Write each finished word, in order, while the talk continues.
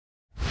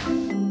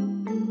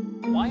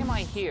Why am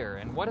I here,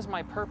 and what is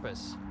my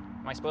purpose?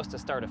 Am I supposed to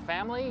start a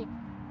family?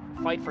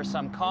 Fight for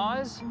some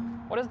cause?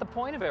 What is the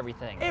point of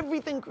everything?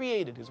 Everything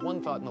created is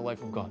one thought in the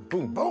life of God.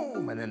 Boom.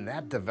 Boom, and then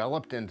that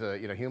developed into,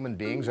 human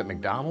beings at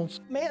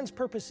McDonald's. Man's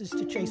purpose is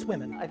to chase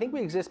women. I think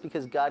we exist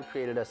because God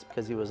created us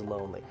because he was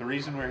lonely. The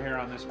reason we're here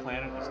on this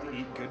planet is to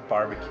eat good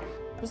barbecue.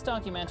 This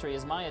documentary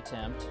is my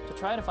attempt to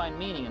try to find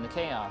meaning in the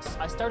chaos.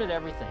 I started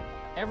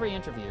every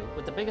interview,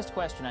 with the biggest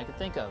question I could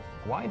think of.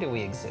 Why do we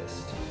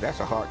exist?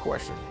 That's a hard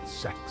question.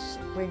 Sex.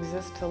 We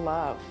exist to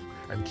love.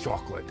 And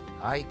chocolate.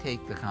 I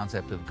take the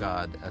concept of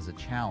God as a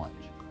challenge,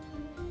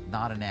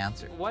 not an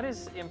answer. What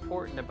is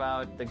important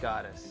about the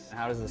goddess?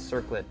 How does the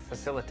circlet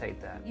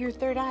facilitate that? Your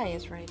third eye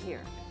is right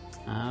here.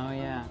 Oh,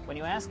 yeah. When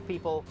you ask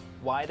people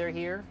why they're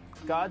here,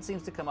 God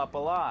seems to come up a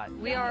lot.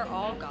 We are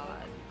all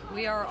God.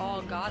 We are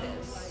all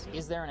goddess.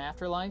 Is there an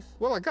afterlife?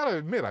 Well, I gotta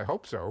admit, I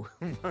hope so.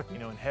 In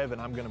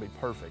heaven, I'm going to be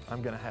perfect.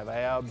 I'm going to have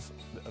abs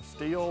of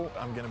steel.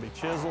 I'm going to be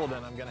chiseled,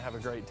 and I'm going to have a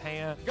great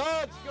tan.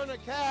 God's gonna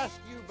cast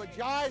you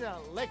vagina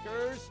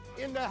lickers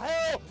into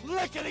hell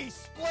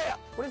lickety-split.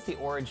 What is the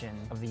origin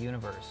of the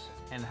universe,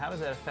 and how does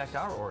that affect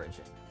our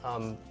origin?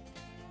 Let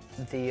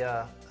me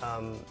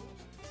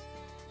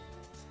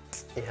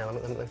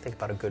think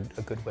about a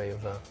good way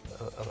of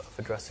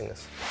addressing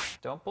this.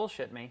 Don't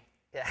bullshit me.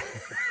 Yeah.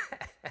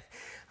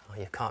 Oh,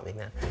 you caught me,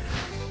 man.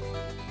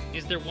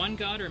 Is there one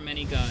God or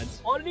many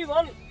gods? Only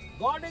one.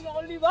 God is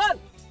only one.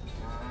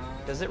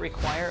 Does it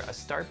require a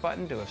start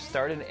button to have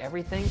started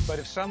everything? But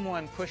if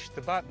someone pushed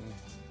the button,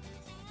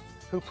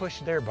 who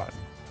pushed their button?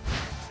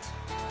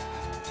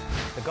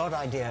 The God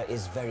idea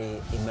is very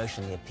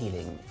emotionally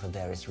appealing for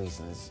various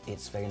reasons.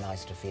 It's very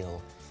nice to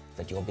feel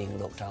that you're being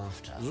looked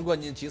after. 如果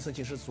你今生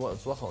今世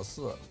做好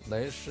事，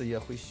来世也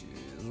会修。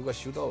如果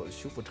修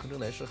不成正，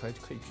来世还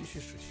可以继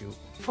续修。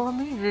For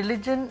me,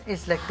 religion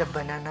is like the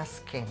banana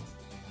skin.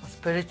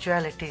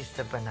 Spirituality is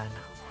the banana.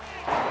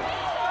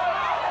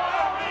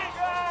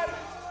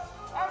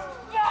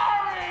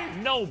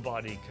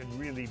 Nobody can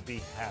really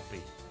be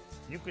happy.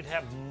 You could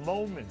have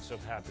moments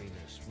of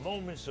happiness,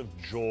 moments of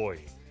joy.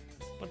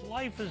 But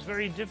life is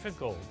very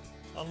difficult.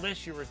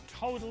 Unless you're a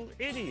total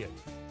idiot,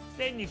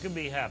 then you can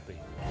be happy.